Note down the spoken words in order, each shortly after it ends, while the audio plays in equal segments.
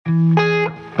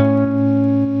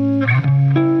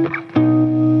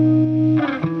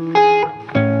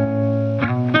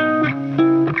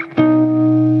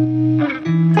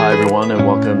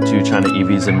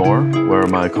EVs, and more, where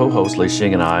my co-host Lei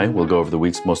Xing and I will go over the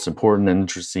week's most important and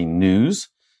interesting news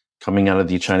coming out of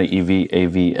the China EV,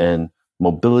 AV, and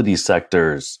mobility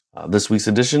sectors. This week's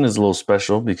edition is a little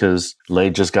special because Lei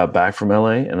just got back from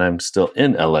LA and I'm still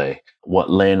in LA. What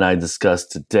Lei and I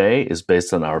discussed today is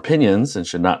based on our opinions and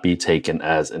should not be taken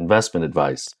as investment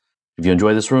advice. If you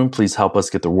enjoy this room, please help us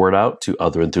get the word out to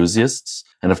other enthusiasts.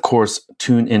 And of course,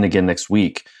 tune in again next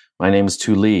week. My name is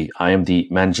Tu Li. I am the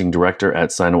managing director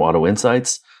at Sino Auto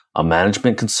Insights, a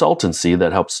management consultancy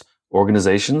that helps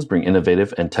organizations bring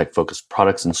innovative and tech-focused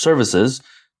products and services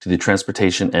to the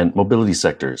transportation and mobility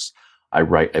sectors. I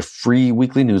write a free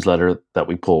weekly newsletter that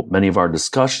we pull many of our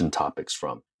discussion topics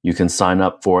from. You can sign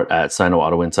up for it at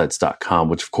sinoautoinsights.com,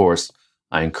 which of course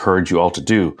I encourage you all to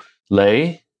do.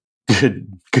 Lei,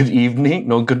 good evening,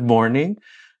 no, good morning.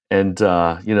 And,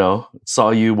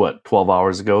 saw you, 12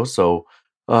 hours ago. So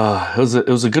it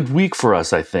was a good week for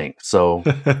us, I think. So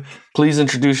please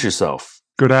introduce yourself.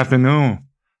 Good afternoon.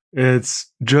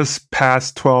 It's just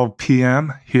past 12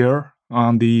 p.m. here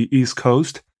on the East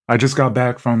Coast. I just got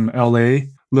back from LA,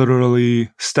 literally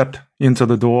stepped into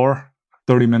the door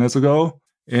 30 minutes ago.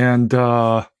 And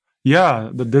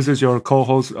this is your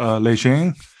co-host, Lei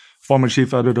Xing, former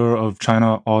chief editor of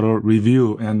China Auto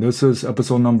Review. And this is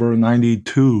episode number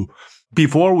 92.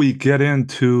 Before we get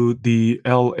into the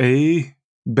LA,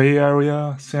 Bay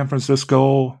Area, San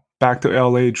Francisco, back to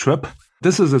LA trip,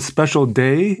 this is a special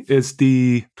day. It's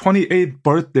the 28th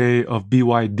birthday of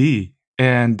BYD.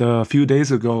 And a few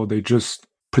days ago, they just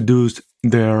produced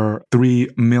their 3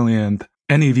 millionth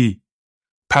NEV,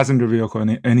 passenger vehicle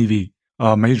NEV,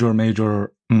 a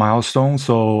major milestone.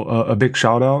 So a big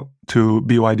shout out to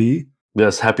BYD.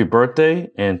 Yes, happy birthday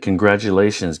and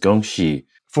congratulations, Gongxi.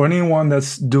 For anyone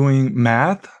that's doing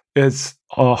math, it's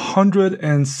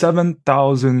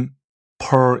 107,000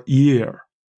 per year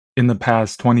in the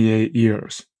past 28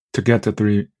 years to get to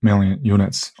 3 million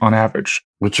units on average.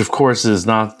 Which, of course, is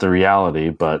not the reality,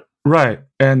 but... Right.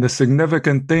 And the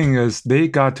significant thing is they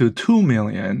got to 2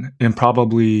 million in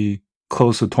probably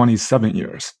close to 27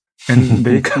 years. And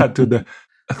they got to the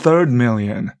 3rd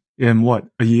million in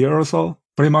a year or so,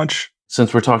 pretty much?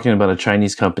 Since we're talking about a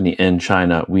Chinese company in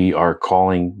China, we are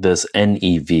calling this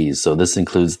NEVs. So this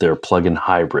includes their plug-in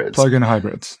hybrids. Plug-in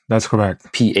hybrids. That's correct.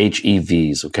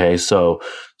 PHEVs. Okay. So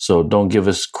don't give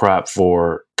us crap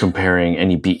for comparing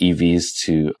any BEVs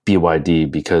to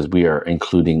BYD because we are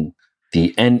including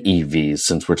the NEVs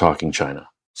since we're talking China.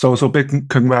 So big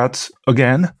congrats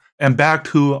again. And back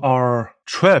to our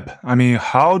trip. I mean,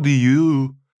 how do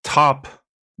you top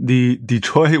the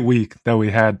Detroit week that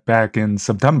we had back in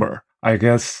September? I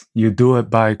guess you do it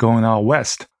by going out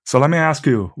west. So let me ask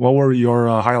you, what were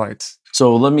your highlights?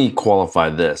 So let me qualify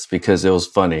this because it was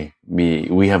funny.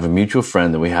 We have a mutual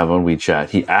friend that we have on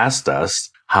WeChat. He asked us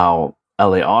how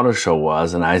LA Auto Show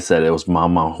was, and I said it was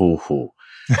Mama Hu Hu,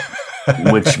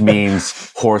 which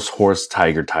means horse,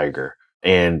 tiger.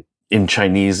 And in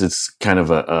Chinese, it's kind of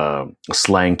a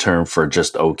slang term for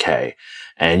just okay.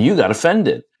 And you got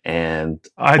offended. And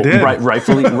I did.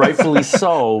 rightfully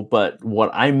so. But what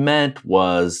I meant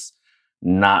was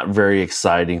not very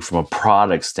exciting from a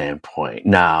product standpoint.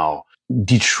 Now,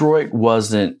 Detroit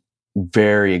wasn't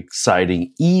very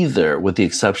exciting either, with the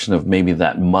exception of maybe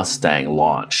that Mustang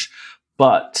launch.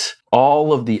 But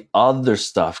all of the other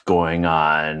stuff going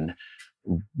on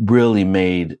really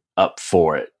made up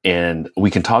for it. And we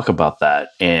can talk about that.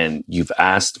 And you've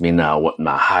asked me now what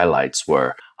my highlights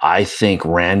were. I think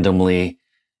randomly,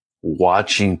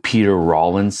 watching Peter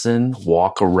Rawlinson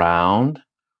walk around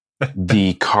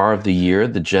the car of the year,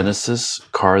 the Genesis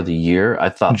car of the year, I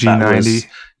thought G90. That was,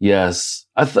 yes.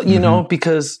 I thought,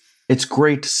 because it's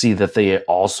great to see that they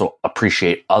also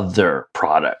appreciate other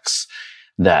products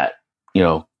that,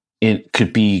 it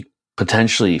could be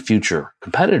potentially future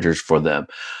competitors for them.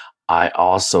 I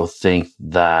also think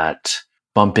that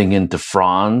bumping into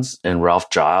Franz and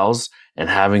Ralph Giles and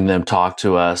having them talk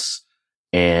to us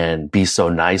and be so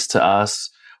nice to us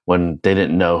when they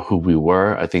didn't know who we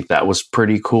were. I think that was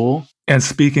pretty cool. And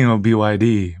speaking of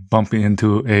BYD, bumping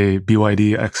into a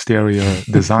BYD exterior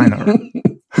designer.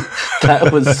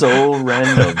 That was so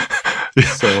random.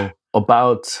 So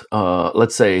about,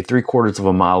 let's say 3/4 of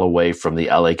a mile away from the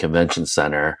LA Convention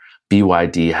Center,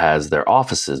 BYD has their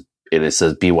offices. It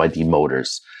says BYD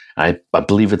Motors. I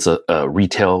believe it's a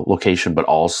retail location, but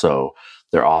also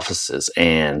their offices.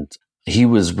 And he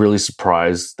was really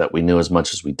surprised that we knew as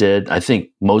much as we did. I think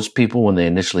most people, when they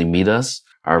initially meet us,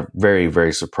 are very,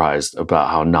 very surprised about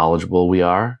how knowledgeable we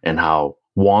are and how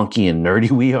wonky and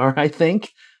nerdy we are, I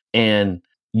think. And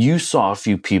you saw a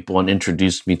few people and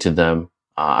introduced me to them.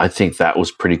 I think that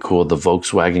was pretty cool. The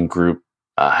Volkswagen Group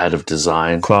head of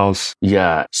design. Klaus.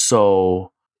 Yeah.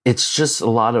 So it's just a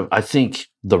lot of, I think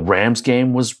the Rams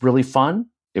game was really fun.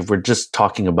 If we're just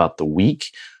talking about the week,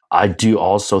 I do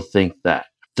also think that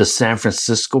the San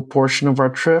Francisco portion of our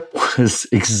trip was,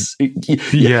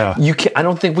 I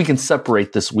don't think we can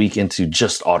separate this week into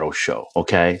just auto show.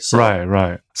 Okay. So,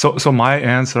 right. So my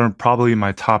answer, probably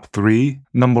my top 3.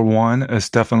 Number 1 is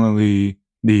definitely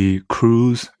the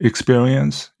cruise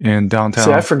experience in downtown.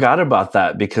 See, I forgot about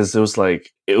that because it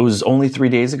was only 3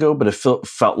 days ago, but it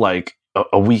felt like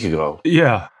a week ago.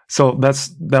 Yeah. So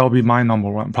that'll be my number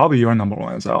 1, probably your number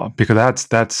 1 as well, because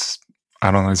that's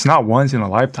I don't know, it's not once in a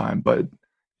lifetime, but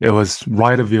it was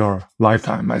right of your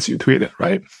lifetime, as you tweeted,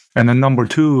 right? And then number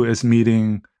 2 is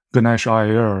meeting Ganesh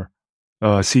Iyer,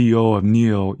 CEO of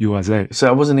NIO USA. So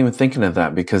I wasn't even thinking of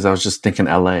that because I was just thinking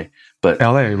LA. But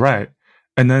LA, right.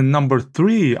 And then number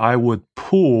 3, I would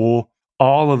pull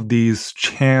all of these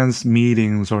chance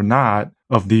meetings or not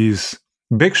of these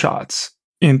big shots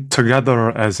in together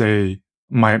as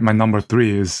my number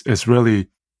 3 is really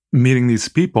meeting these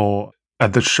people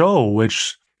at the show,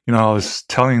 which, I was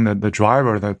telling the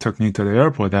driver that took me to the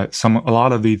airport that a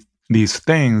lot of these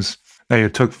things that you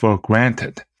took for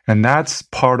granted. And that's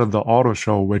part of the auto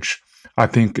show, which I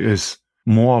think is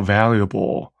more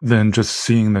valuable than just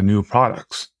seeing the new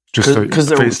products. Just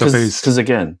face to face. Because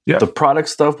again, the product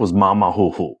stuff was mama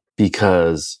hoo hoo.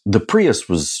 Because the Prius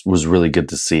was really good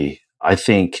to see. I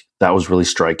think that was really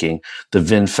striking. The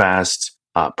VinFast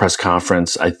press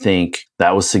conference, I think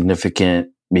that was significant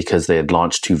because they had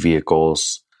launched 2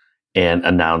 vehicles and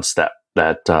announced that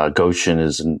Gotion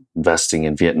is investing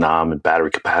in Vietnam and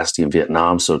battery capacity in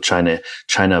Vietnam. So China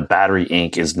Battery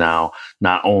Inc. is now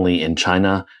not only in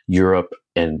China, Europe,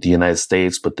 and the United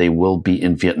States, but they will be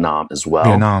in Vietnam as well.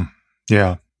 Vietnam,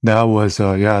 yeah, that was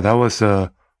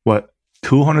what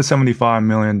 $275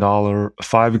 million,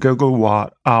 5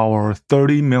 gigawatt hour,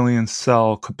 30 million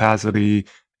cell capacity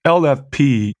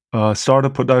LFP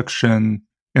started production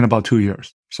in about 2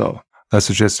 years. So that's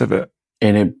the gist of it.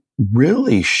 And it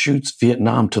really shoots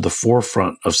Vietnam to the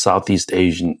forefront of Southeast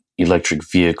Asian electric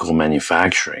vehicle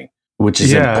manufacturing, which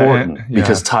is important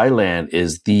because Thailand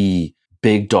is the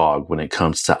big dog when it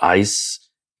comes to ICE,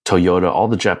 Toyota. All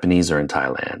the Japanese are in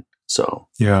Thailand. So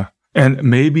yeah. And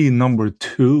maybe number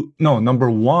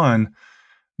 1,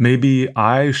 maybe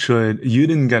you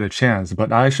didn't get a chance,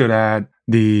 but I should add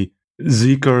the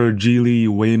Zeekr, Geely,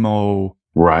 Waymo,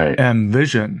 and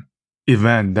Vision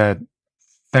event that,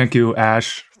 thank you,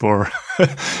 Ash, for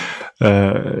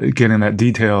getting that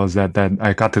details that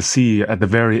I got to see at the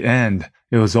very end.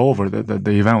 It was over,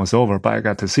 the event was over, but I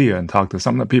got to see it and talk to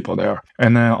some of the people there.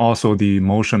 And then also the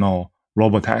Motional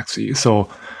Robotaxi. So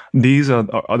these are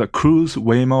the Cruise,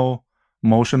 Waymo,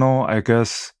 Motional, I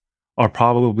guess, are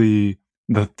probably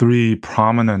the 3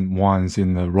 prominent ones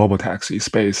in the robotaxi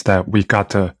space that we got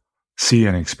to see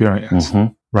and experience,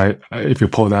 right? If you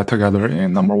pull that together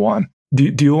in number 1.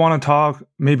 Do you want to talk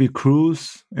maybe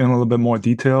Cruise in a little bit more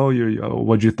detail?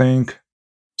 What'd you think?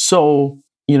 So,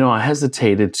 I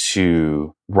hesitated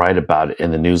to write about it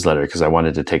in the newsletter because I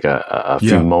wanted to take a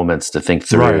few moments to think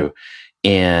through. Right.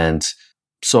 And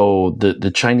so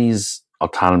the Chinese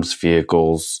autonomous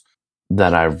vehicles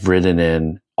that I've ridden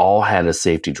in all had a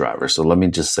safety driver. So let me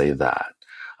just say that.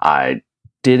 I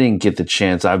didn't get the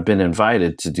chance. I've been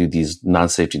invited to do these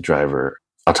non-safety driver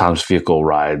autonomous vehicle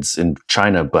rides in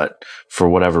China, but for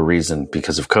whatever reason,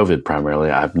 because of COVID primarily,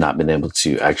 I've not been able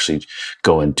to actually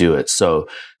go and do it. So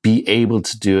be able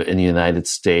to do it in the United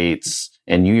States,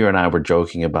 and you and I were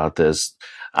joking about this,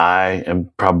 I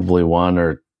am probably one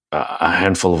or a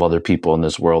handful of other people in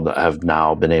this world that have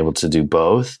now been able to do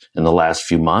both in the last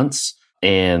few months.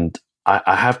 And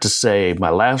I have to say, my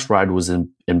last ride was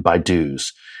in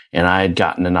Baidu's, and I had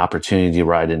gotten an opportunity to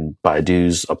ride in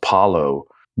Baidu's Apollo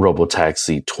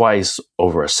robotaxi twice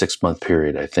over a 6-month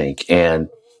period, I think. And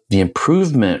the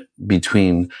improvement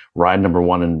between ride number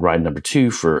 1 and ride number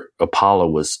 2 for Apollo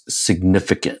was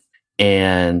significant.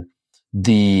 And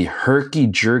the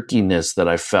herky-jerkiness that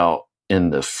I felt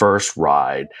in the first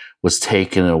ride was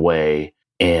taken away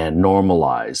and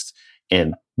normalized.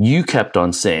 And you kept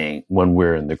on saying, when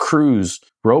we're in the Cruise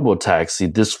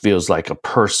robotaxi, this feels like a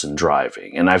person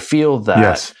driving. And I feel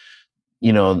that,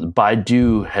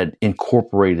 Baidu had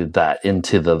incorporated that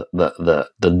into the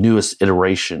newest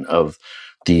iteration of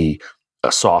the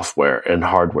software and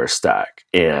hardware stack.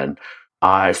 And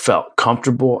I felt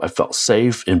comfortable. I felt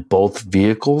safe in both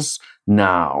vehicles.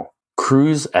 Now,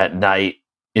 Cruise at night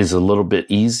is a little bit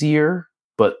easier,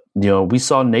 but we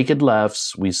saw naked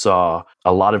lefts. We saw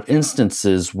a lot of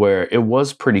instances where it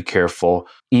was pretty careful.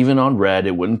 Even on red,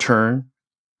 it wouldn't turn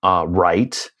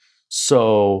right.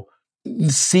 So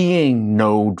seeing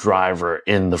no driver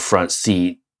in the front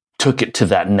seat took it to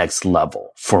that next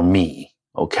level for me.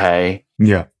 Okay.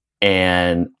 Yeah.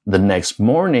 And the next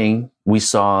morning, we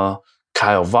saw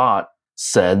Kyle Vaught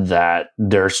said that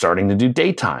they're starting to do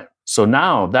daytime. So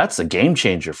now that's a game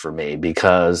changer for me,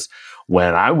 because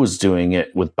when I was doing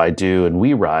it with Baidu and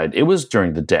WeRide, it was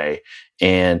during the day,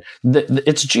 and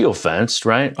it's geofenced,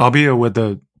 right? Albeit with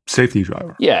the safety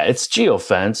driver. Yeah, it's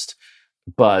geofenced,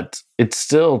 but it's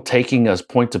still taking us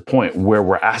point to point where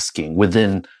we're asking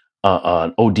within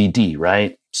an ODD,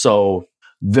 right? So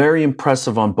very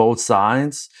impressive on both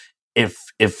sides.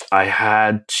 If I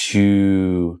had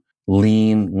to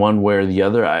lean one way or the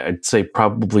other, I'd say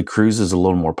probably Cruise is a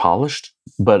little more polished,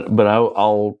 but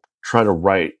I'll try to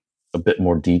write a bit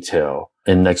more detail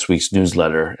in next week's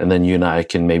newsletter, and then you and I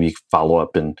can maybe follow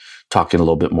up and talk in a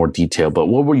little bit more detail. But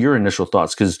what were your initial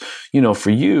thoughts? Because, for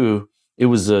you, it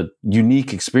was a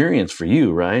unique experience for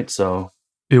you, right? So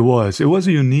it was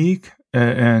unique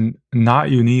and not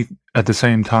unique at the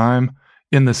same time,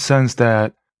 in the sense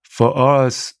that for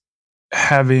us,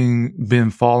 having been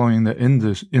following the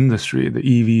industry, the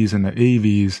EVs and the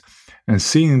AVs, and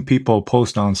seeing people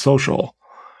post on social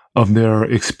of their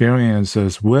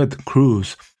experiences with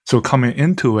Cruise. So coming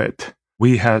into it,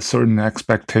 we had certain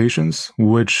expectations,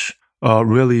 which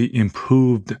really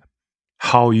improved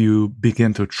how you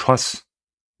begin to trust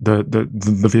the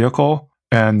vehicle.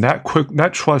 And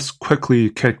that trust quickly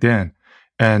kicked in.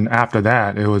 And after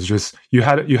that, it was just, you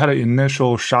had an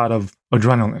initial shot of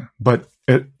adrenaline, but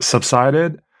it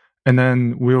subsided. And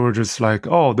then we were just like,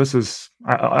 oh, this is,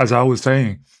 as I was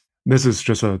saying, this is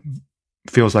just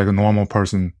feels like a normal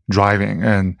person driving.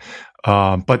 And,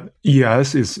 but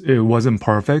yes, it wasn't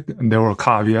perfect. And there were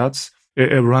caveats.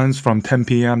 It runs from 10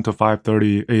 p.m. to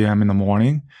 5:30 a.m. in the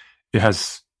morning. It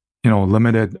has,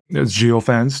 limited, it's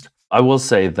geofenced. I will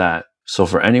say that, so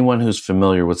for anyone who's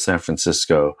familiar with San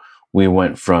Francisco, we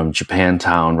went from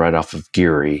Japantown right off of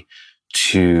Geary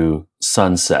to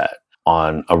Sunset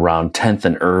on around 10th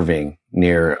and Irving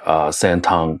near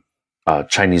Santong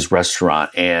Chinese restaurant.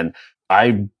 And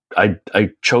I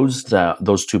chose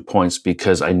those 2 points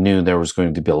because I knew there was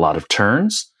going to be a lot of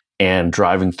turns and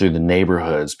driving through the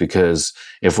neighborhoods, because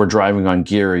if we're driving on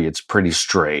Geary, it's pretty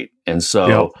straight. And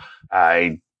so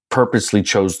I purposely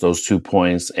chose those 2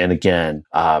 points. And again,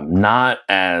 not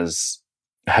as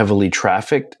heavily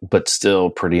trafficked, but still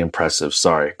pretty impressive.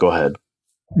 Sorry, go ahead.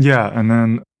 Yeah, and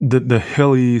then the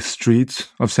hilly streets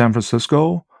of San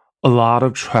Francisco, a lot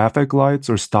of traffic lights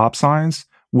or stop signs,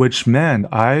 which meant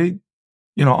on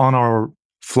our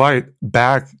flight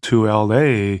back to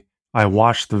LA, I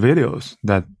watched the videos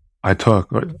that I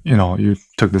took, or, you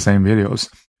took the same videos,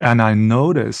 and I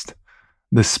noticed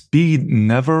the speed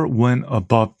never went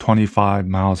above 25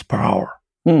 miles per hour.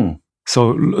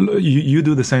 So you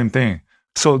do the same thing.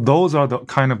 So those are the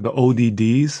kind of the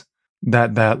ODDs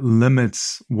that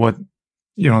limits what,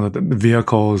 the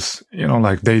vehicles,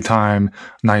 like daytime,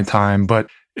 nighttime. But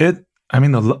a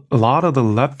lot of the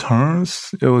left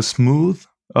turns, it was smooth.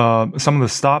 Some of the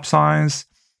stop signs,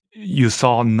 you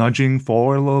saw nudging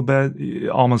forward a little bit.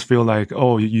 You almost feel like,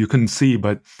 oh, you couldn't see,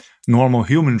 but normal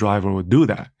human driver would do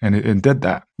that. And it did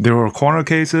that. There were corner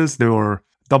cases. There were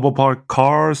double parked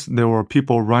cars. There were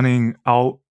people running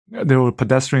out. There were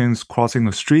pedestrians crossing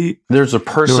the street. There's a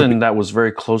person that was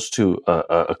very close to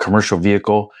a commercial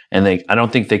vehicle, and I don't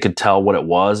think they could tell what it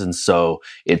was, and so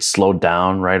it slowed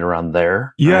down right around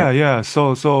there. Yeah, right? yeah.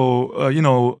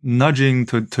 So nudging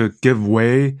to give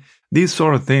way, these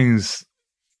sort of things,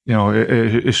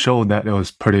 it showed that it was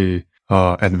pretty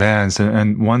advanced.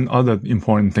 And one other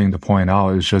important thing to point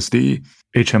out is just the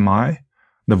HMI,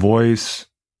 the voice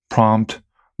prompt,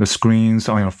 the screens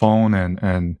on your phone,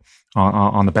 and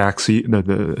on the back seat,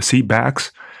 the seat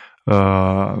backs,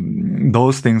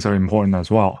 those things are important as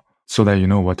well, so that you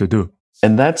know what to do.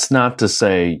 And that's not to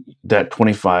say that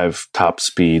 25 top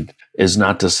speed is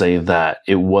not to say that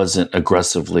it wasn't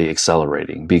aggressively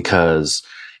accelerating, because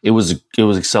it was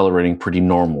accelerating pretty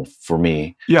normal for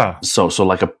me. Yeah. So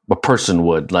like a person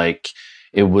would, like,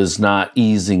 it was not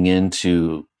easing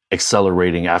into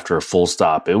accelerating after a full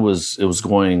stop. It was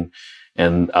going,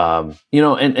 and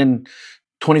and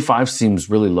 25 seems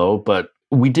really low, but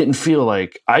I didn't feel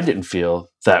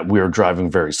that we were driving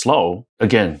very slow.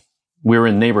 Again, we were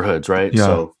in neighborhoods, right? Yeah.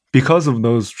 So because of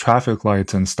those traffic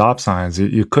lights and stop signs,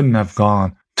 you couldn't have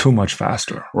gone too much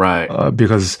faster. Right.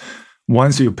 Because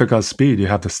once you pick up speed, you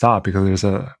have to stop because there's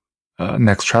a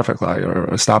next traffic light or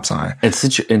a stop sign. And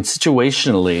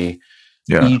situationally,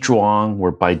 Yizhuang,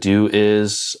 where Baidu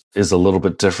is a little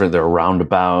bit different. There are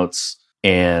roundabouts,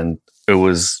 and it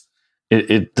was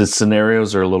The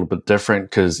scenarios are a little bit different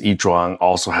because Yizhuang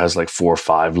also has like 4 or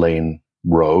 5 lane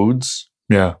roads.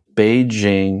 Yeah.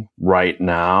 Beijing right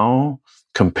now,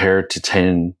 compared to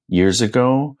 10 years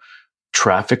ago,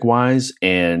 traffic wise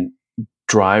and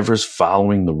drivers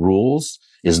following the rules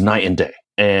is night and day.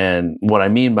 And what I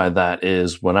mean by that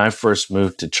is when I first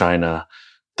moved to China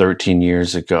 13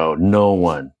 years ago, no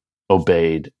one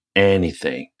obeyed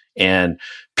anything. And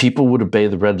people would obey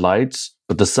the red lights,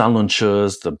 but the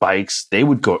sanlunchus, the bikes, they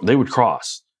would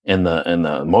cross. And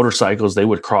the motorcycles, they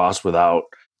would cross without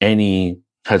any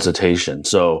hesitation.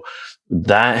 So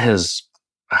that has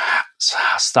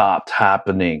stopped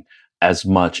happening as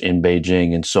much in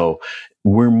Beijing. And so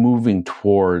we're moving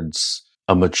towards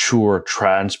a mature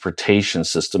transportation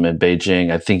system in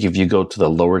Beijing. I think if you go to the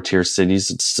lower tier cities,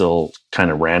 it's still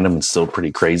kind of random and still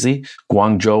pretty crazy.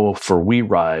 Guangzhou for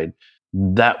WeRide,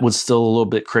 that was still a little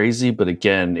bit crazy, but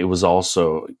again, it was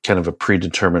also kind of a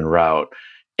predetermined route.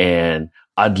 And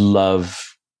I'd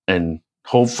love, and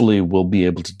hopefully we'll be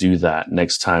able to do that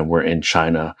next time we're in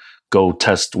China. Go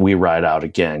test WeRide out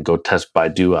again, go test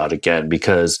Baidu out again,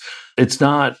 because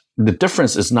the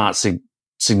difference is not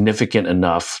significant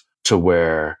enough to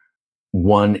where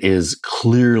one is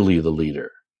clearly the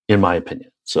leader, in my opinion.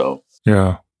 So,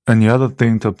 yeah. And the other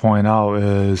thing to point out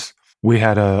is we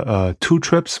had 2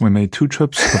 trips. We made 2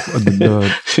 trips.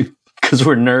 Because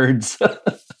we're nerds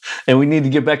and we need to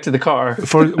get back to the car.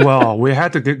 We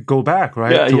had to go back,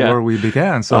 right, to where we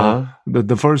began. So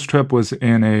the first trip was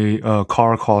in a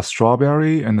car called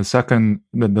Strawberry, and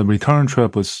the return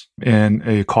trip was in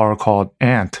a car called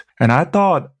Ant. And I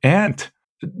thought Ant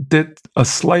did a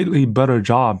slightly better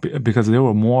job because there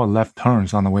were more left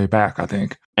turns on the way back, I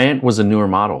think. Ant was a newer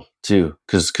model too,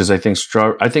 because I think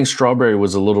Strawberry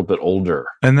was a little bit older.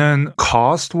 And then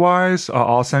cost-wise,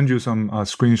 I'll send you some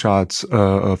screenshots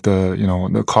of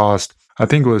the cost. I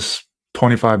think it was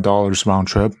 $25 round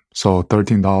trip, so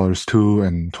 $13 to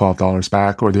and $12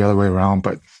 back, or the other way around,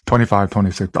 but $25,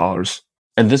 $26.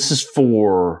 And this is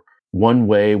for one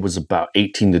way was about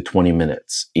 18 to 20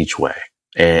 minutes each way.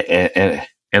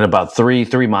 And about three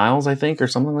miles, I think, or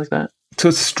something like that.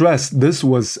 To stress, this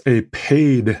was a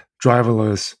paid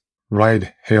driverless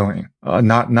ride hailing,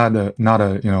 not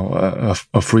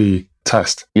a free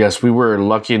test. Yes, we were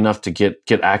lucky enough to get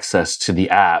access to the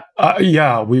app.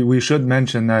 We should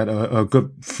mention that a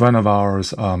good friend of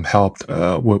ours helped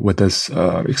with this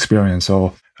experience,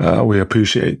 so we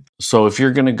appreciate. So if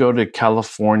you're going to go to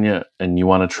California and you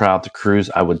want to try out the cruise,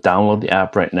 I would download the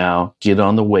app right now, get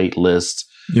on the wait list.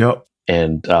 Yep.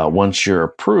 And once you're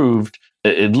approved,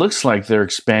 it looks like they're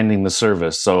expanding the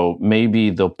service. So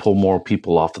maybe they'll pull more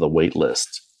people off of the wait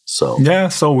list. So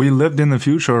so we lived in the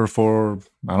future for,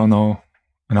 I don't know,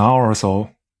 an hour or so,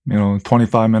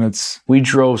 25 minutes. We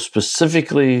drove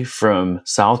specifically from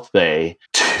South Bay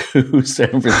to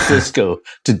San Francisco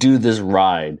to do this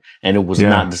ride, and it was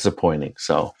not disappointing.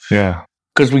 So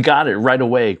because we got it right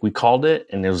away. We called it,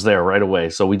 and it was there right away.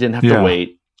 So we didn't have to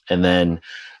wait. And then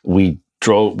we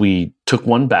took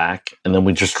one back, and then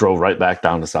we just drove right back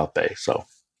down to South Bay. So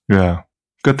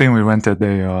good thing we rented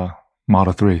a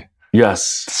Model 3.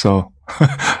 Yes. So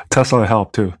Tesla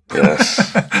helped too.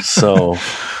 Yes. So,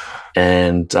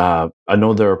 and I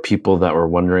know there are people that were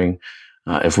wondering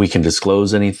if we can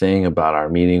disclose anything about our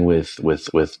meeting with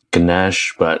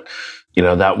Ganesh, but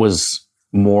that was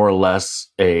more or less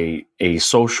a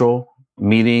social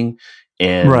meeting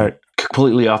and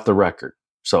completely off the record.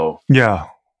 So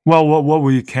Well, what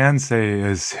we can say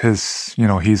is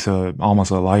he's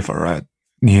almost a lifer at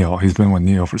NIO. He's been with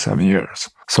NIO for 7 years.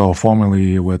 So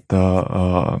formerly with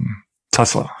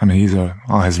Tesla. I mean, he's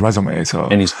on his resume. So,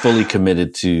 and he's fully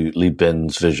committed to Li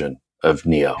Bin's vision of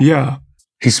NIO. Yeah.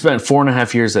 He spent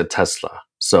 4.5 years at Tesla.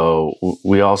 So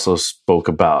we also spoke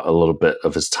about a little bit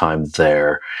of his time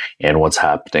there and what's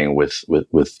happening with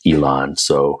Elon.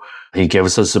 So he gave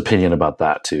us his opinion about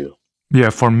that too. Yeah,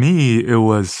 for me, it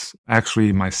was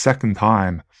actually my second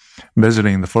time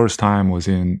visiting. The first time was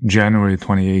in January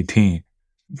 2018.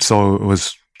 So it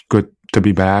was good to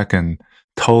be back, and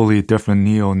totally different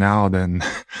NIO now than,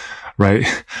 right,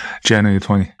 January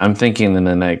 20. I'm thinking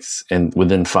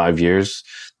within 5 years,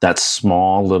 that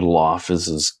small little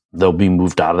office they'll be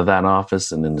moved out of that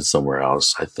office and into somewhere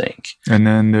else, I think. And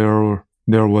then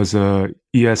there was a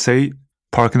ES8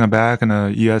 park in the back and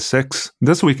a ES6.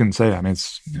 This we can say. I mean,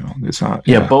 it's not.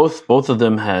 Yeah, both of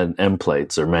them had M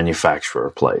plates or manufacturer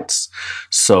plates,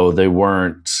 so they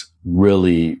weren't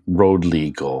really road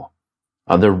legal.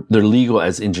 They're legal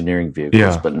as engineering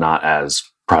vehicles, but not as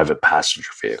private passenger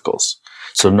vehicles.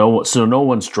 So no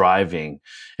one's driving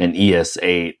an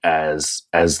ES8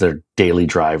 as their daily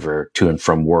driver to and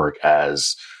from work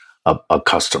as a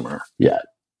customer yet.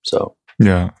 So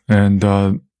Yeah, and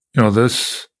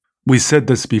this we said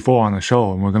this before on the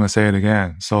show, and we're gonna say it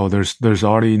again. So there's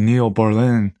already NIO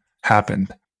Berlin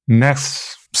happened.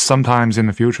 Next, sometimes in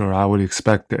the future, I would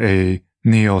expect a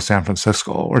NIO San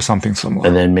Francisco or something similar,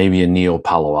 and then maybe a NIO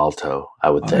Palo Alto. I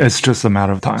would think it's just a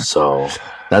matter of time. So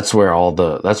that's where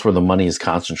the money is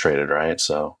concentrated, right?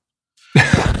 So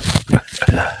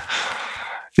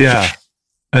yeah.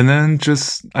 And then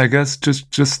I guess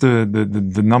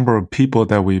the number of people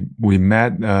that we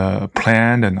met,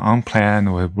 planned and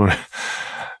unplanned were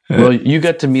well, you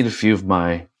got to meet a few of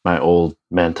my old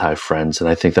Manti friends, and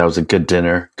I think that was a good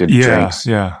dinner, good drinks.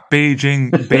 Yeah.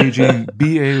 Beijing,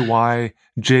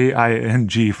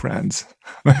 BAYJING friends.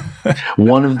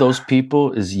 One of those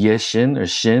people is Ye Xin or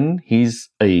Xin. He's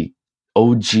a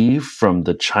OG from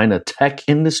the China tech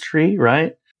industry,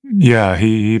 right? Yeah,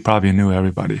 he probably knew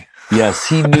everybody. Yes,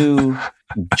 he knew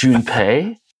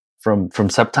Junpei from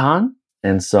Septon,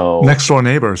 and so next door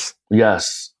neighbors.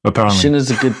 Yes, apparently Xin is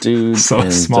a good dude.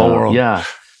 Small world. Yeah.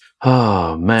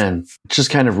 Oh man, just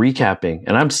kind of recapping,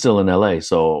 and I'm still in LA,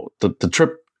 so the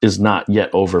trip is not yet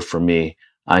over for me.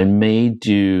 I may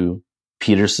do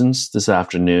Peterson's this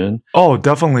afternoon. Oh,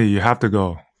 definitely, you have to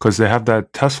go because they have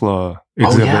that Tesla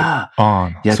exhibit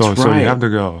on. Yeah, so you have to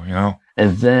go.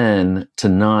 And then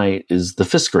tonight is the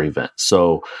Fisker event.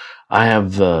 So I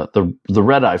have the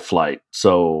red eye flight.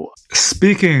 So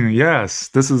yes,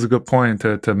 this is a good point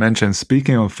to mention.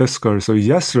 Speaking of Fisker, so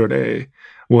yesterday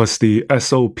was the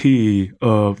SOP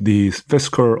of the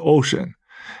Fisker Ocean,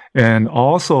 and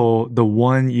also the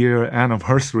 1-year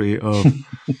anniversary of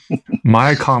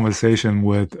my conversation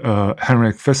with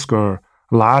Henrik Fisker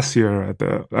last year at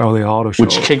the LA Auto Show,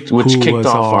 which kicked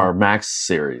off our Max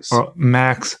series.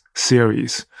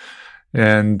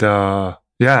 And so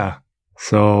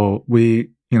we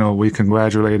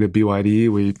congratulated BYD,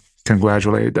 we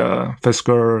congratulate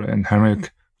Fisker and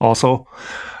Henrik also.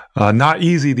 Not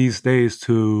easy these days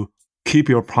to keep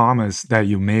your promise that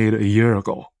you made a year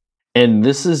ago. And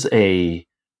this is a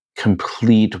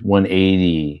complete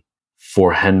 180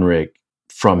 for Henrik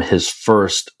from his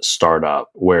first startup,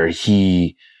 where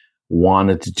he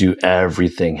wanted to do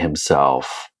everything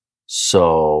himself.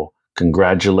 So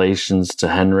congratulations to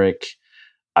Henrik.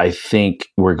 I think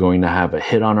we're going to have a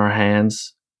hit on our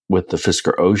hands with the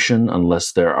Fisker Ocean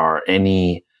unless there are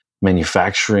any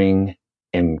manufacturing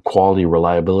and quality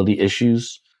reliability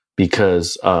issues,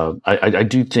 because I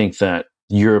do think that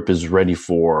Europe is ready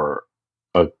for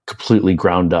a completely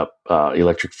ground up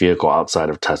electric vehicle outside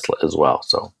of Tesla as well.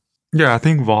 So yeah, I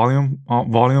think volume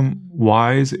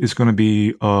wise is going to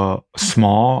be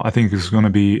small. I think it's going to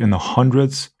be in the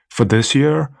hundreds for this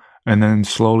year, and then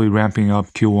slowly ramping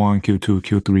up Q1, Q2,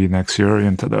 Q3 next year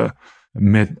into the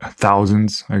mid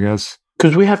thousands, I guess.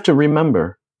 Because we have to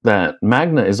remember that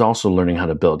Magna is also learning how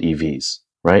to build EVs,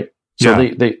 right? So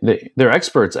they're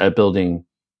experts at building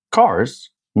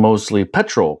cars, mostly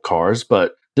petrol cars,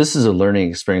 but this is a learning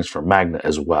experience for Magna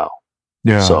as well.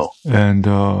 Yeah. And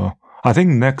I think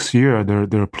next year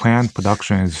their planned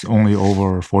production is only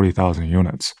over 40,000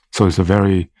 units. So it's a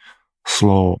very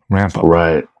slow ramp up.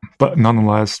 Right. But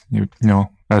nonetheless, you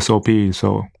know, SOP,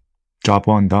 so job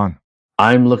one done.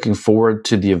 I'm looking forward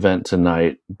to the event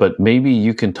tonight, but maybe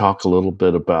you can talk a little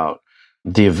bit about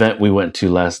the event we went to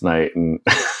last night. And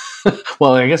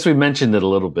well, I guess we mentioned it a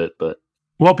little bit, but.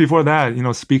 Well, before that, you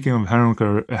know, speaking of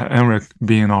Henrik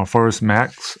being our first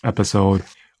Max episode,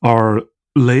 our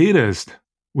latest,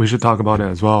 we should talk about it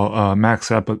as well,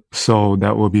 Max episode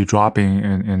that will be dropping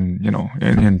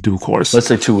in due course. Let's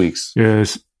say 2 weeks.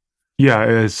 Is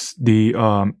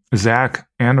the Zach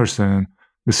Anderson,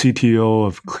 the CTO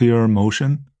of Clear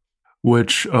Motion,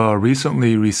 which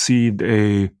recently received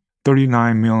a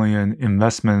 $39 million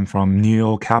investment from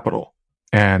Neo Capital.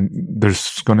 And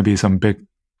there's going to be some big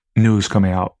news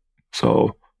coming out.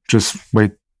 So just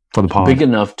wait for the pod. Big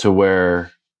enough to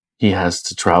where he has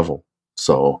to travel.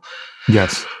 So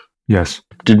yes.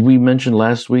 Did we mention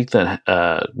last week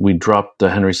that we dropped the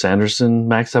Henry Sanderson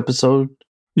Max episode?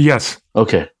 Yes.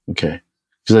 Okay. Because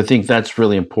I think that's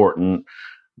really important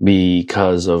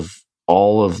because of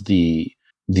all of the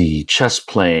chess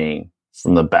playing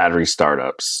from the battery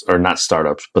startups, or not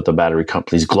startups, but the battery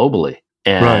companies globally.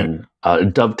 And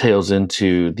it dovetails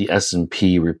into the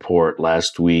S&P report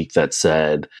last week that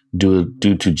said, due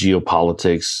to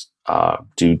geopolitics,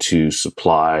 due to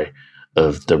supply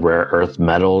of the rare earth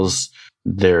metals,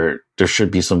 there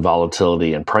should be some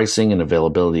volatility in pricing and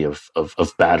availability of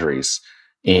batteries.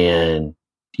 And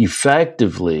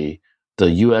effectively, the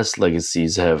U.S.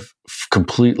 legacies have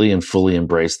completely and fully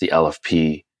embraced the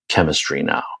LFP chemistry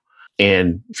now.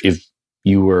 And if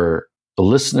you were a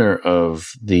listener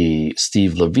of the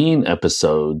Steve Levine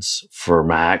episodes for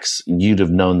Max, you'd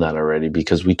have known that already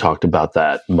because we talked about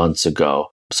that months ago.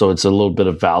 So it's a little bit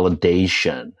of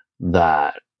validation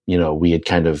that, we had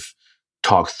kind of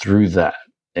talked through that.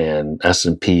 And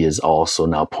S&P is also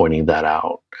now pointing that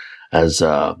out as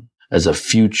a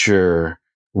future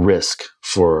risk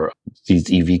for these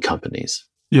EV companies.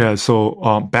 Yeah,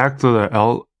 so back to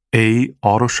the LA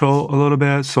Auto Show a little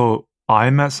bit. So I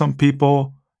met some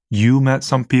people, you met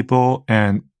some people,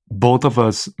 and both of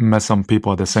us met some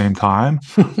people at the same time.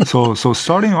 So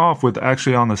starting off with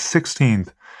actually on the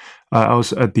 16th, I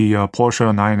was at the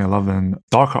Porsche 911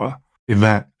 Dakar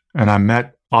event, and I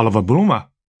met Oliver Blume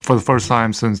for the first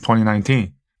time since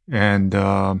 2019. And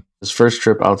his first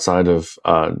trip outside of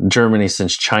Germany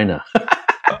since China.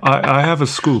 I have a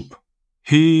scoop.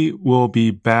 He will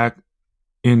be back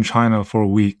in China for a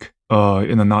week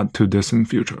in the not too distant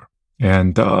future.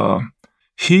 And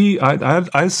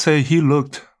I'd say he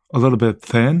looked a little bit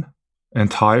thin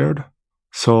and tired.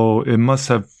 So it must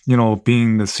have,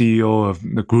 being the CEO of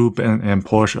the group and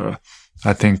Porsche,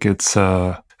 I think it's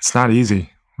not easy,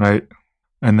 right?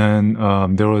 And then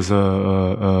there was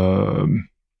a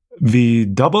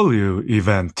VW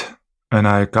event, and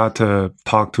I got to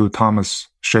talk to Thomas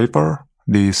Schaefer,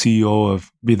 the CEO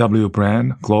of VW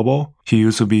brand Global. He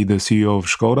used to be the CEO of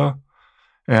Skoda.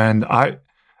 And I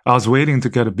was waiting to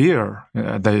get a beer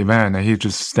at the event, and he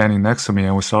just standing next to me,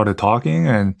 and we started talking,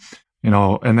 and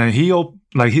and then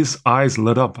his eyes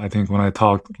lit up, I think, when I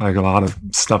talked like a lot of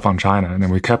stuff on China, and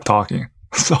then we kept talking.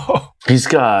 So he's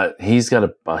got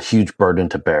a huge burden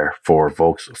to bear for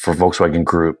Volkswagen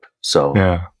Group. So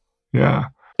yeah.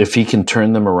 If he can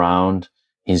turn them around,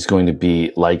 he's going to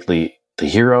be likely the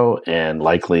hero and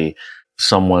likely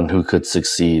someone who could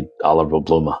succeed Oliver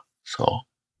Blume. So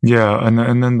yeah, and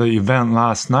then the event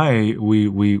last night,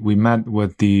 we met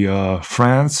with the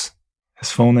France.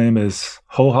 His full name is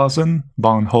Hohausen,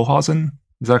 von Hohausen.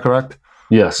 Is that correct?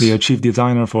 Yes. The chief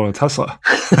designer for Tesla.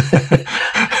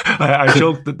 I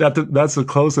joke that's the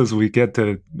closest we get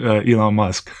to Elon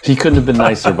Musk. He couldn't have been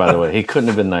nicer, by the way. He couldn't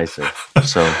have been nicer.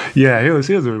 So yeah, he was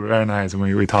very nice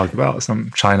when we talked about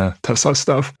some China Tesla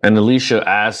stuff. And Alicia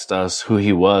asked us who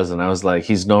he was, and I was like,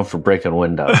 he's known for breaking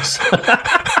windows.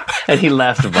 And he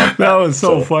laughed about that. That was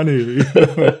so funny.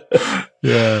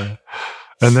 Yeah.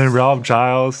 And then Ralph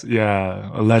Giles,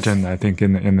 a legend, I think,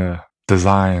 in the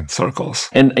design circles.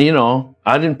 And,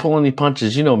 I didn't pull any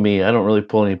punches. You know me, I don't really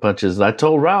pull any punches. I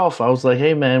told Ralph, I was like,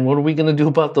 hey, man, what are we going to do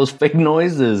about those fake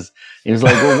noises? He was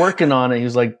like, we're working on it. He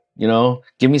was like,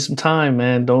 give me some time,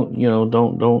 man.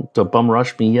 Don't bum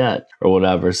rush me yet or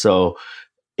whatever. So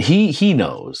he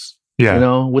knows,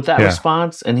 with that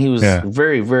response. And he was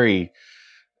very, very...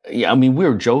 Yeah, I mean, we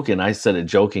were joking. I said it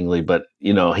jokingly, but,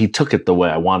 he took it the way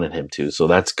I wanted him to. So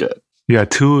that's good. Yeah,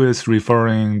 2 is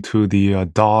referring to the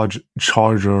Dodge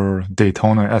Charger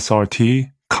Daytona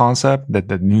SRT concept, that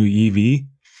the new EV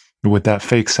with that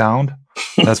fake sound.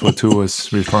 That's what 2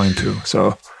 is referring to.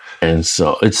 So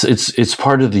it's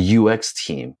part of the UX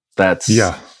team. That's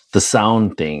the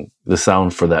sound thing. The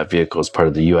sound for that vehicle is part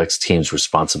of the UX team's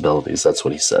responsibilities. That's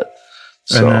what he said.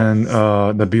 So. And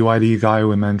then the BYD guy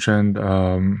we mentioned,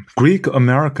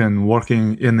 Greek-American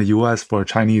working in the U.S. for a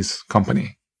Chinese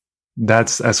company.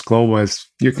 That's as global as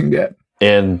you can get.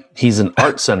 And he's an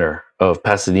art center of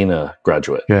Pasadena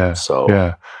graduate. Yeah. So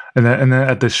yeah. And then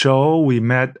at the show, we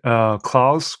met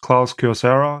Klaus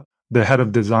Kyocera, the head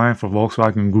of design for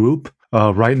Volkswagen Group,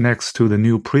 right next to the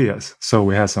new Prius. So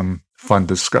we had some fun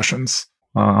discussions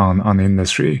on the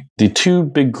industry. The 2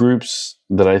 big groups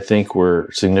that I think were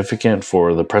significant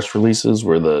for the press releases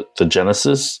were the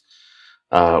Genesis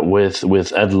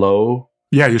with Ed Lowe.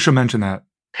 Yeah, you should mention that.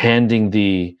 Handing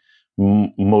the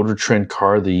Motor Trend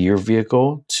Car of the Year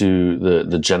vehicle to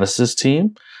the Genesis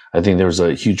team. I think there was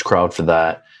a huge crowd for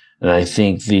that. And I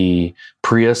think the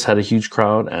Prius had a huge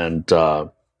crowd, and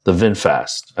the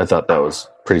VinFast, I thought that was a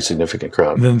pretty significant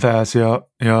crowd. VinFast,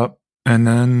 yeah. And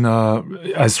then,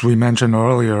 as we mentioned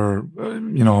earlier,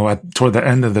 toward the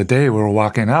end of the day, we were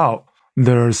walking out.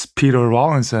 There's Peter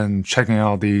Rawlinson checking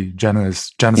out the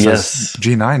Genesis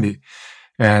G90.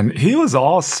 And he was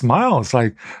all smiles,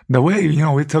 like the way,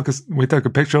 we took a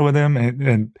picture with him,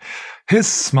 and his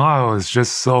smile is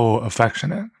just so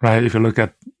affectionate, right? If you look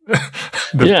at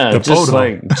the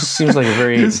photo. Just seems like a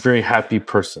very, very happy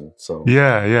person. So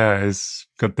yeah. It's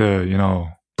got the,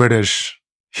 British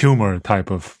humor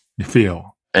type of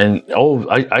feel. And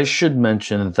I should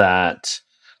mention that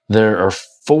there are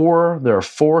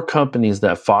four companies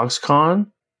that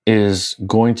Foxconn is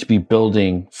going to be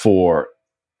building for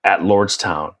at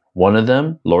Lordstown. One of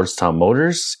them, Lordstown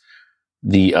Motors,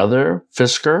 the other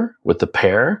Fisker with the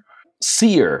Pear.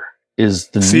 Seer is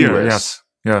the newest.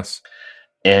 Yes.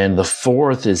 And the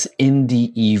fourth is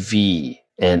Indie EV.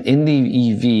 And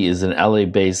Indie EV is an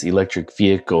LA-based electric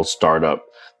vehicle startup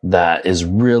that is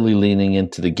really leaning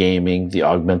into the gaming, the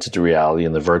augmented reality,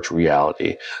 and the virtual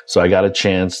reality. So I got a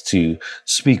chance to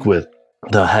speak with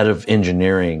the head of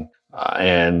engineering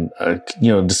and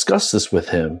discuss this with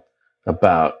him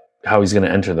about how he's going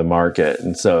to enter the market.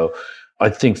 And so I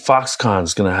think Foxconn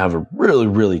is going to have a really,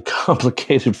 really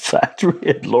complicated factory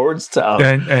at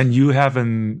Lordstown. And you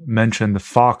haven't mentioned the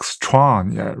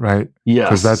Foxtron yet, right? Yes.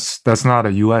 Because that's not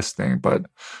a US thing, but...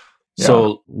 Yeah.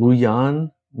 So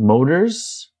Luyan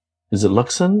Motors, is it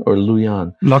Luxon or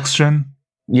Luyan? Luxgen?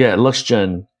 Yeah,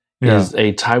 Luxgen is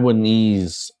a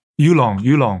Taiwanese... Yulong,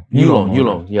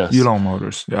 yes. Yulong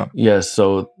Motors, yeah. Yes,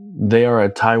 so they are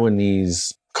a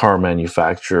Taiwanese car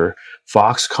manufacturer.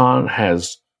 Foxconn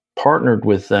has partnered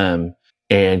with them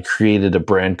and created a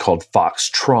brand called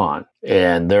Foxtron.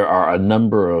 And there are a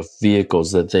number of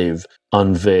vehicles that they've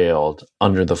unveiled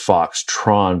under the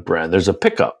Foxtron brand. There's a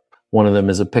pickup. One of them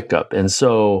is a pickup. And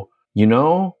so,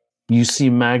 you see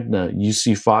Magna, you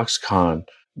see Foxconn.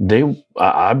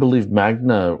 I believe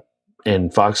Magna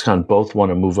and Foxconn both want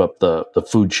to move up the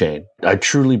food chain. I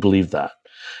truly believe that.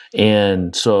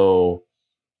 And so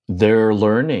they're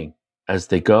learning as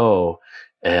they go.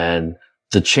 And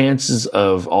the chances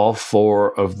of all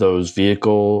four of those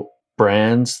vehicle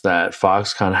brands that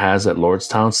Foxconn has at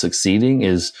Lordstown succeeding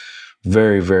is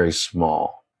very, very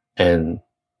small. And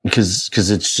because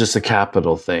it's just a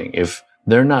capital thing. If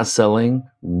they're not selling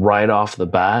right off the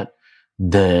bat,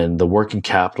 then the working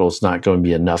capital is not going to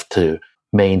be enough to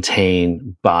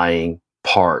maintain buying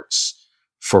parts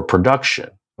for production.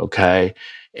 Okay.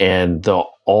 And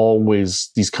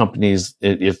these companies,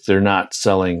 if they're not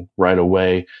selling right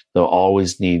away, they'll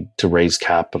always need to raise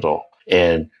capital.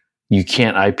 And you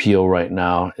can't IPO right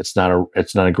now. It's not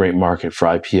a great market for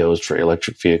IPOs for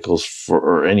electric vehicles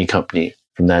or any company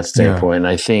from that standpoint. And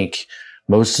I think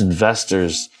most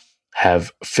investors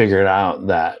have figured out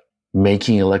that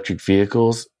making electric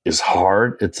vehicles is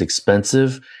hard, it's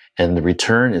expensive, and the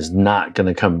return is not going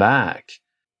to come back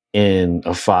in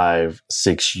a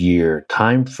 5-6 year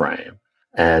time frame.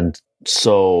 And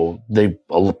so a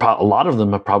lot of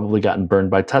them have probably gotten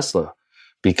burned by Tesla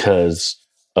because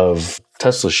of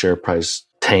Tesla's share price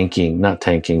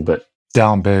but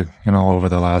down big, over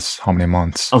the last how many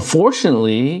months.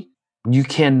 Unfortunately, you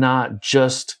cannot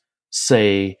just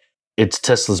say it's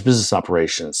Tesla's business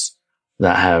operations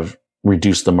that have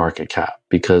reduced the market cap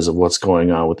because of what's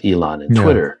going on with Elon and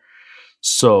Twitter.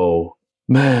 So,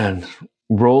 man,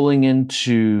 rolling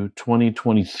into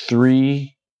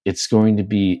 2023, it's going to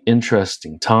be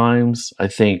interesting times. I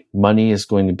think money is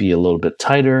going to be a little bit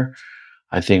tighter.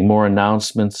 I think more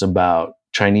announcements about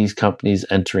Chinese companies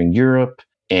entering Europe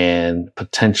and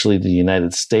potentially the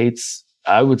United States.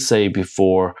 I would say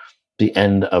before the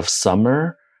end of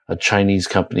summer, a Chinese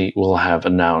company will have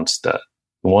announced that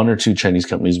one or two Chinese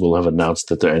companies will have announced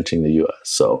that they're entering the US.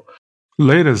 So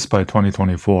latest by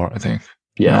 2024, I think.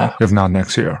 Yeah. If not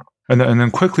next year. And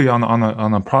then quickly on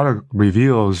the product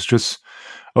reveals, just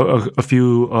a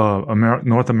few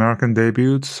North American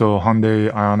debuts. So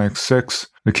Hyundai Ioniq 6,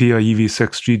 the Kia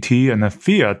EV6 GT, and the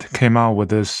Fiat came out with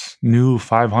this new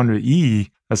 500e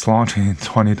that's launching in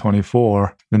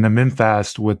 2024. Then the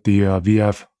VinFast with the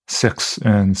VF6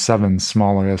 and 7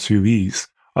 smaller SUVs.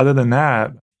 Other than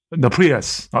that, the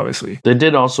Prius, obviously. They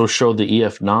did also show the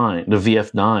VF9.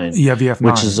 Yeah, VF9.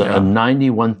 Which is a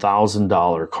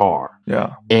 $91,000 car.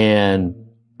 Yeah. And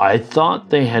I thought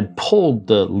they had pulled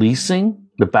the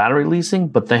battery leasing,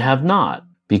 but they have not,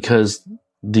 because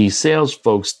the sales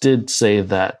folks did say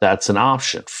that that's an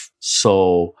option.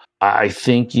 So I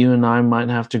think you and I might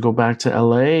have to go back to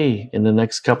LA in the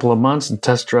next couple of months and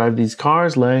test drive these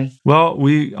cars, Lay. Well,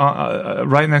 we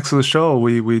right next to the show,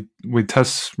 we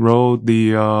test rode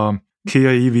the Kia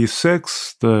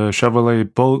EV6, the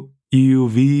Chevrolet Bolt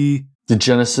EUV, the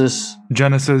Genesis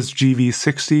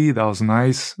GV60, that was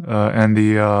nice, and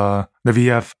the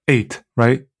VF8,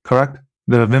 right? Correct?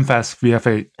 The VinFast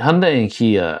VF8. Hyundai and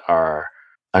Kia are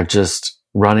just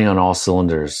running on all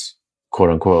cylinders, quote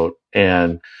unquote.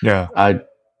 And I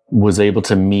was able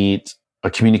to meet a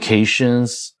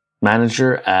communications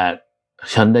manager at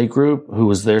Hyundai Group who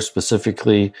was there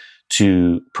specifically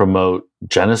to promote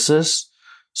Genesis.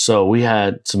 So we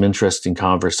had some interesting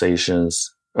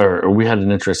conversations, or we had an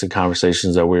interesting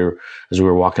conversations as we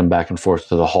were walking back and forth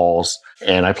to the halls.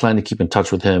 And I plan to keep in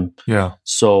touch with him. Yeah.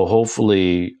 So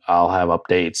hopefully I'll have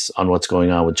updates on what's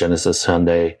going on with Genesis,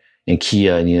 Hyundai, and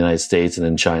Kia in the United States and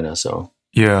in China. So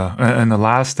Yeah, and the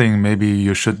last thing maybe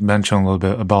you should mention a little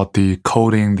bit about the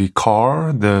coding the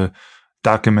car, the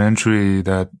documentary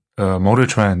that Motor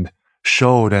Trend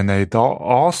showed, and they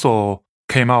also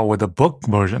came out with a book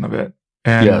version of it.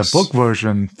 And the book Yes.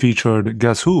 version featured,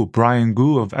 guess who? Brian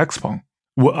Gu of Xpeng.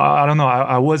 Well, I don't know.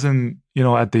 I wasn't,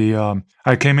 at the,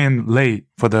 I came in late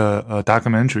for the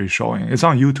documentary showing. It's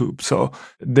on YouTube. So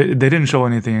they didn't show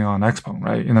anything on Xpeng,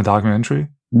 right? In the documentary?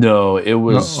 No, it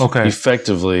was No, okay.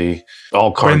 effectively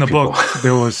all car But in the people. book,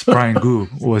 there was Brian Gu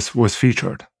was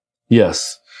featured.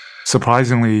 Yes.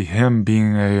 Surprisingly, him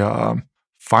being a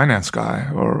finance guy,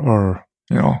 or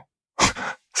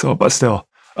so. But still,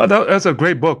 that's a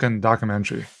great book and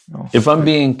documentary. If I'm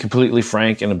being completely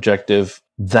frank and objective,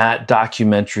 that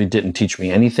documentary didn't teach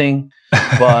me anything.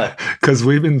 But because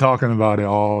we've been talking about it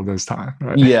all this time,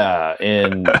 right? Yeah,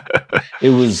 and it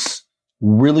was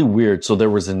really weird. So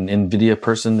there was an NVIDIA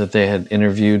person that they had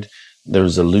interviewed. There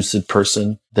was a Lucid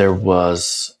person. There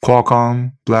was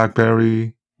Qualcomm,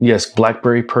 BlackBerry. Yes,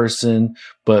 BlackBerry person.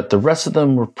 But the rest of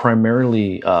them were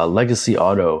primarily Legacy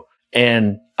Auto.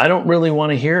 And I don't really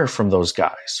want to hear from those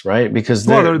guys, right? Because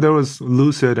there was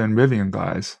Lucid and Rivian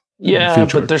guys. Yeah,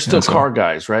 featured, but they're still car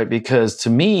guys, right? Because to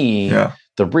me,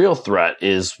 the real threat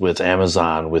is with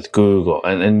Amazon, with Google.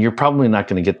 And you're probably not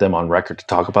going to get them on record to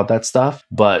talk about that stuff.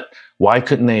 But why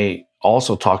couldn't they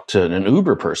also talk to an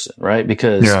Uber person, right?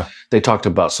 Because they talked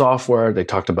about software, they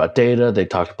talked about data, they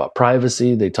talked about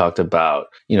privacy, they talked about,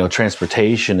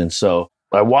 transportation. And so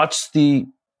I watched the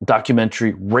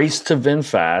documentary, raced to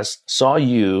VinFast, saw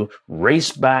you,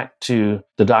 raced back to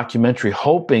the documentary,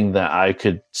 hoping that I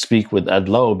could speak with Ed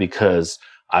Lowe because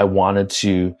I wanted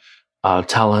to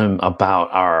tell him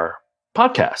about our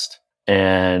podcast.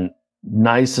 And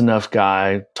nice enough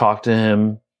guy, talked to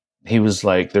him. He was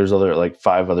like, there's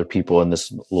five other people in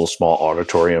this little small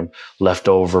auditorium left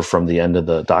over from the end of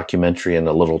the documentary in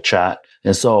a little chat.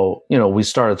 And so, we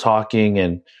started talking,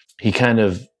 and he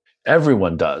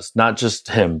everyone does, not just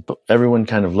him, but everyone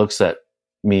kind of looks at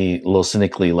me a little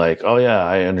cynically like, oh yeah,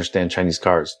 I understand Chinese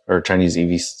cars or Chinese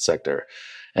EV sector.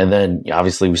 And then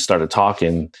obviously we started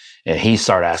talking, and he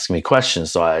started asking me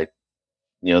questions. So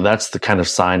that's the kind of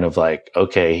sign of like,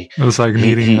 okay. It was like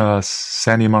meeting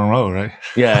Sandy Monroe, right?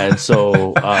 Yeah. And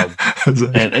so,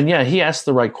 and yeah, he asked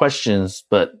the right questions,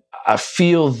 but I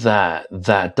feel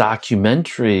that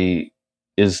documentary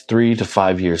is 3 to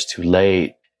 5 years too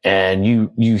late. And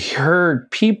you heard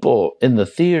people in the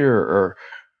theater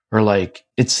or like,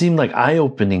 it seemed like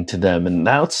eye-opening to them. And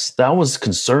that was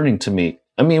concerning to me.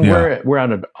 I mean, we're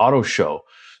at an auto show,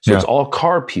 so it's all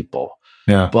car people.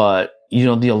 Yeah. But,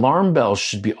 the alarm bells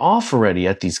should be off already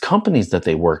at these companies that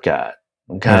they work at.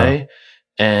 Okay.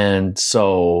 Yeah. And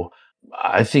so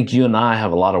I think you and I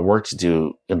have a lot of work to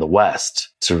do in the West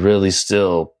to really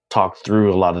still talk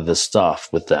through a lot of this stuff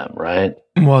with them, right?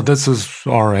 Well, this is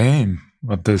our aim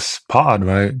of this pod,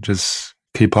 right? Just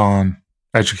keep on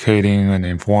educating and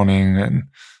informing. And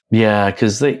yeah,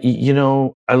 because I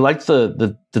like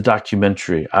the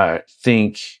documentary. I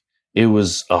think it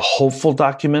was a hopeful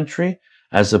documentary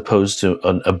as opposed to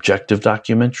an objective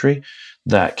documentary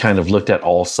that kind of looked at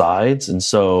all sides. And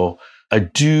so I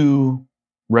do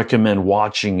recommend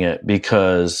watching it,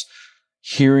 because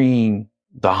hearing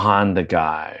the Honda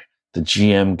guy, the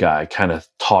GM guy kind of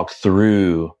talk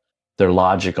through their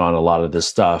logic on a lot of this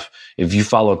stuff. If you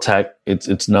follow tech,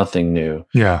 it's nothing new.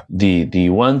 Yeah. The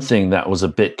one thing that was a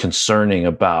bit concerning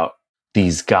about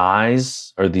these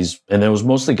guys, and it was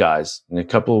mostly guys and a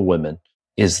couple of women,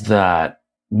 is that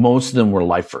most of them were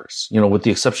lifers, with the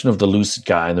exception of the Lucid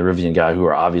guy and the Rivian guy, who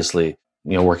are obviously,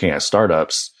 working at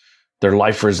startups. They're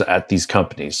lifers at these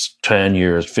companies, 10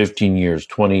 years, 15 years,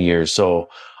 20 years. So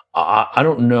I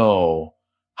don't know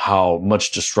how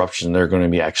much disruption they're going to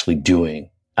be actually doing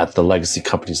at the legacy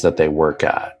companies that they work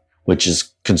at, which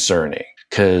is concerning.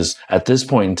 Because at this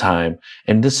point in time,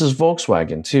 and this is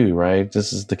Volkswagen too, right?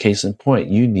 This is the case in point.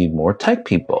 You need more tech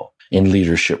people in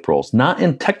leadership roles, not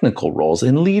in technical roles,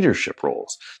 in leadership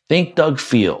roles. Think Doug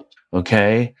Field,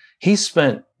 okay? He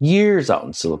spent years out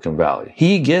in Silicon Valley.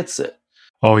 He gets it.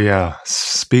 Oh, yeah.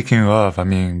 Speaking of,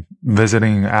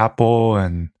 visiting Apple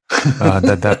and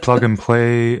that plug and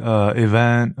play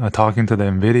event, talking to the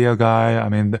NVIDIA guy.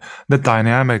 The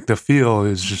dynamic, the feel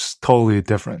is just totally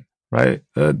different, right?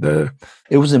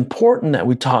 It was important that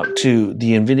we talked to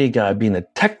the NVIDIA guy being a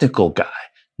technical guy,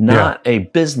 not a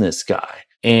business guy.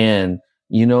 And,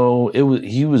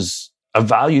 I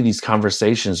value these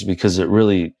conversations because it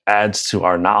really adds to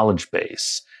our knowledge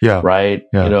base. Yeah. Right.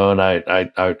 Yeah. And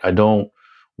I don't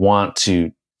want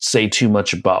to say too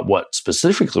much about what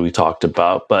specifically we talked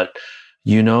about, but,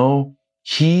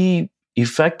 he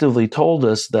effectively told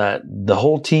us that the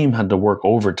whole team had to work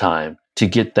overtime to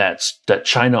get that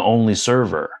China only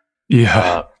server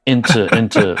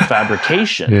into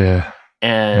fabrication. Yeah.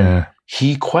 And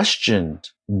he questioned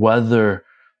whether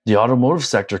the automotive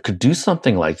sector could do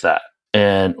something like that,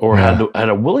 or had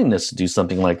a willingness to do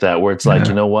something like that, where it's like,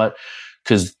 you know what?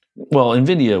 Because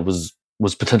NVIDIA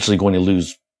was potentially going to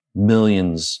lose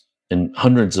millions and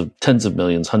tens of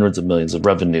millions, hundreds of millions of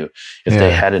revenue if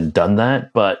they hadn't done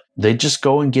that, but they just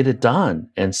go and get it done.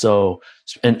 And so,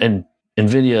 and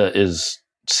NVIDIA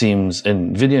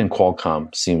and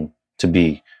Qualcomm seem to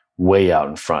be way out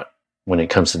in front when it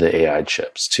comes to the AI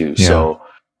chips too. Yeah. So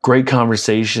great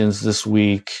conversations this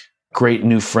week. Great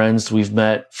new friends we've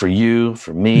met for you,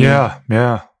 for me. Yeah.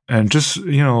 And just,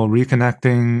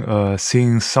 reconnecting,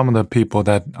 seeing some of the people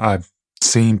that I've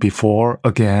seen before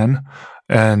again,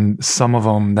 and some of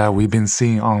them that we've been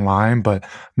seeing online, but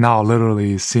now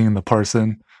literally seeing the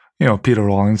person, Peter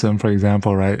Rawlinson, for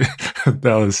example, right?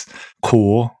 That was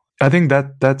cool. I think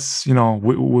that's,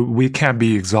 we can't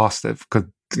be exhaustive because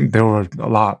there were a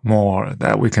lot more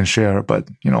that we can share, but,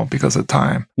 because of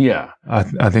time. Yeah.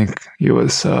 I think it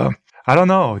was, I don't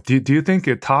know. Do you think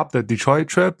it topped the Detroit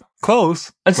trip?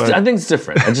 Close. I think it's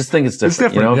different. I just think it's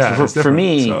different. It's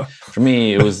different. For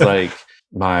me, it was like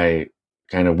my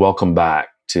kind of welcome back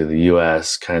to the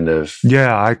U.S. kind of.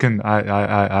 Yeah,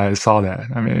 I saw that.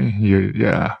 I mean,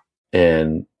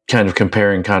 and kind of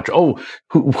comparing Oh,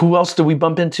 who else did we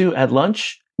bump into at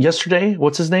lunch yesterday?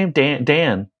 What's his name?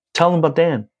 Dan. Tell him about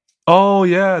Dan. Oh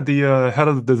yeah, the head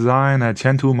of the design at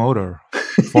Qiantu Motor,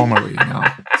 formerly.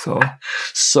 So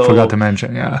forgot to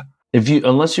mention. Yeah.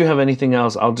 Unless you have anything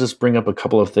else, I'll just bring up a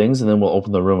couple of things and then we'll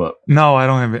open the room up. No, I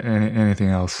don't have anything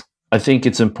else. I think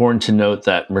it's important to note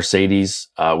that Mercedes,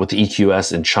 with the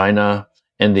EQS in China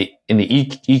and in the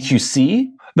EQC,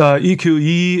 the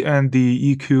EQE and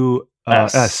the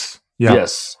EQS. Yeah.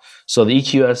 Yes. So the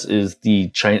EQS is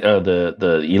the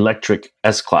electric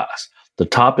S class. The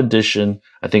top edition,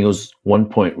 I think it was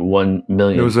 1.1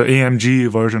 million. It was an AMG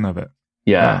version of it.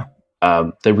 Yeah.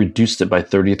 They reduced it by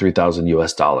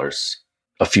 $33,000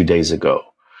 a few days ago.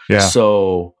 Yeah.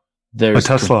 So there's a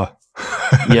Tesla.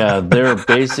 There's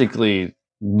basically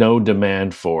no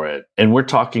demand for it. And we're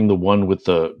talking the one with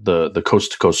the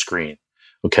coast to coast screen.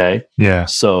 Okay. Yeah.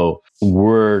 So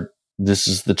this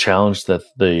is the challenge that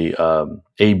the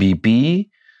ABB,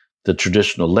 the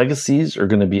traditional legacies, are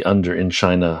going to be under in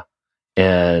China.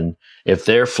 And if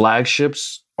their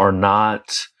flagships are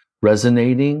not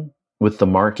resonating with the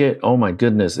market, oh my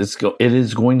goodness, it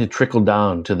is going to trickle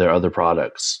down to their other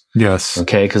products. Yes.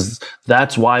 Okay. Because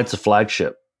that's why it's a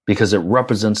flagship, because it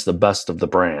represents the best of the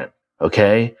brand.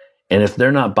 Okay. And if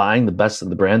they're not buying the best of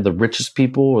the brand, the richest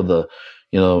people or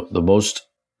the most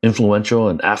influential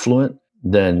and affluent,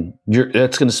 then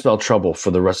it's going to spell trouble for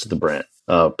the rest of the brand,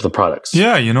 the products.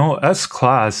 Yeah.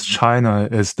 S-Class, China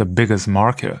is the biggest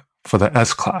market for the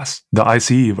S-Class, the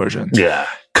ICE version. Yeah.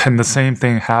 Can the same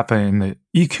thing happen in the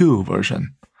EQ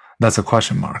version? That's a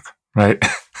question mark, right?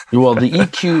 Well, the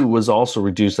EQ was also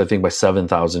reduced, I think, by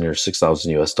 $7,000 or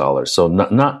 $6,000. So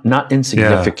not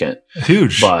insignificant. Yeah.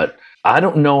 Huge. But I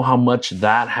don't know how much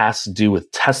that has to do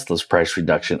with Tesla's price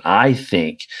reduction. I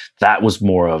think that was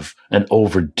more of an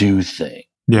overdue thing.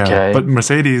 Yeah. Okay? But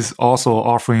Mercedes also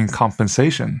offering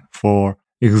compensation for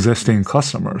existing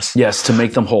customers. Yes, to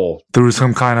make them whole. Through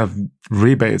some kind of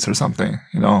rebates or something,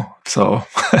 so.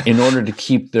 In order to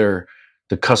keep the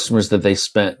customers that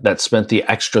spent the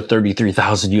extra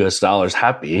 $33,000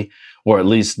 happy, or at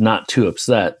least not too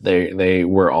upset, they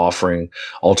were offering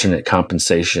alternate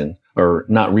compensation, or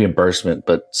not reimbursement,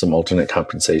 but some alternate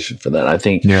compensation for that. I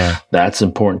think that's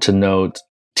important to note.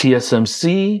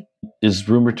 TSMC is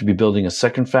rumored to be building a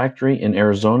second factory in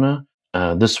Arizona.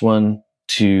 This one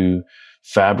to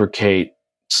fabricate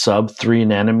sub 3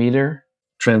 nanometer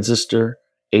transistor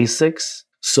ASICs.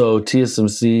 So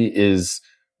TSMC is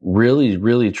really,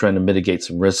 really trying to mitigate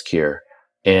some risk here.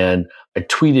 And I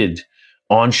tweeted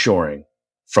onshoring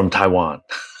from Taiwan.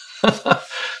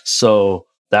 So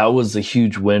that was a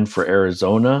huge win for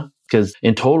Arizona, because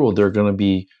in total, they're going to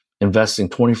be investing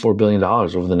 $24 billion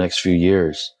over the next few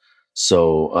years.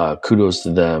 So kudos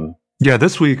to them. Yeah,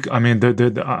 this week, I mean,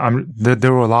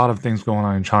 there were a lot of things going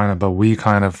on in China, but we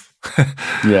kind of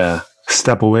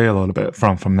step away a little bit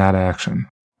from that action.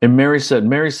 And Mary said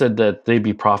that they'd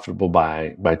be profitable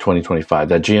by 2025,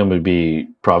 that GM would be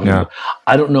profitable. Yeah.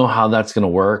 I don't know how that's going to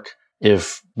work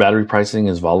if battery pricing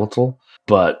is volatile,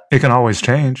 but it can always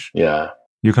change. Yeah.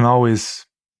 You can always,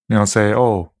 say,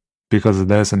 oh, because of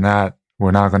this and that,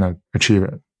 we're not going to achieve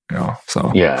it,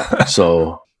 so. Yeah.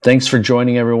 So Thanks for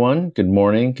joining, everyone. Good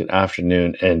morning, good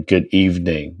afternoon, and good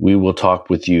evening. We will talk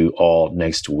with you all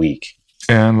next week.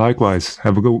 And likewise,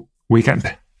 have a good weekend.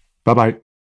 Bye-bye.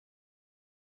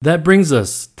 That brings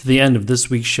us to the end of this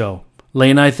week's show. Lei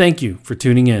and I thank you for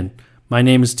tuning in. My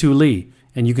name is Tu Lee,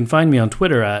 and you can find me on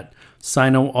Twitter at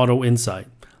Sino Auto Insight.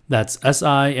 That's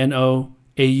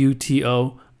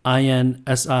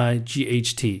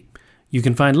SinoAutoInsight. You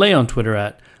can find Lei on Twitter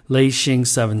at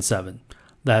LeiXing77.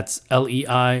 That's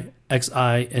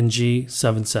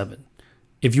LEIXING77.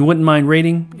 If you wouldn't mind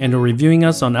rating and or reviewing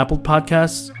us on Apple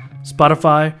Podcasts,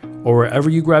 Spotify, or wherever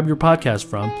you grab your podcast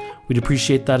from, we'd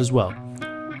appreciate that as well.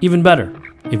 Even better,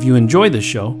 if you enjoy this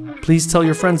show, please tell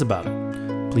your friends about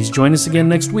it. Please join us again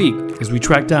next week as we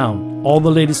track down all the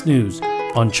latest news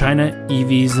on China,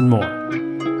 EVs, and more.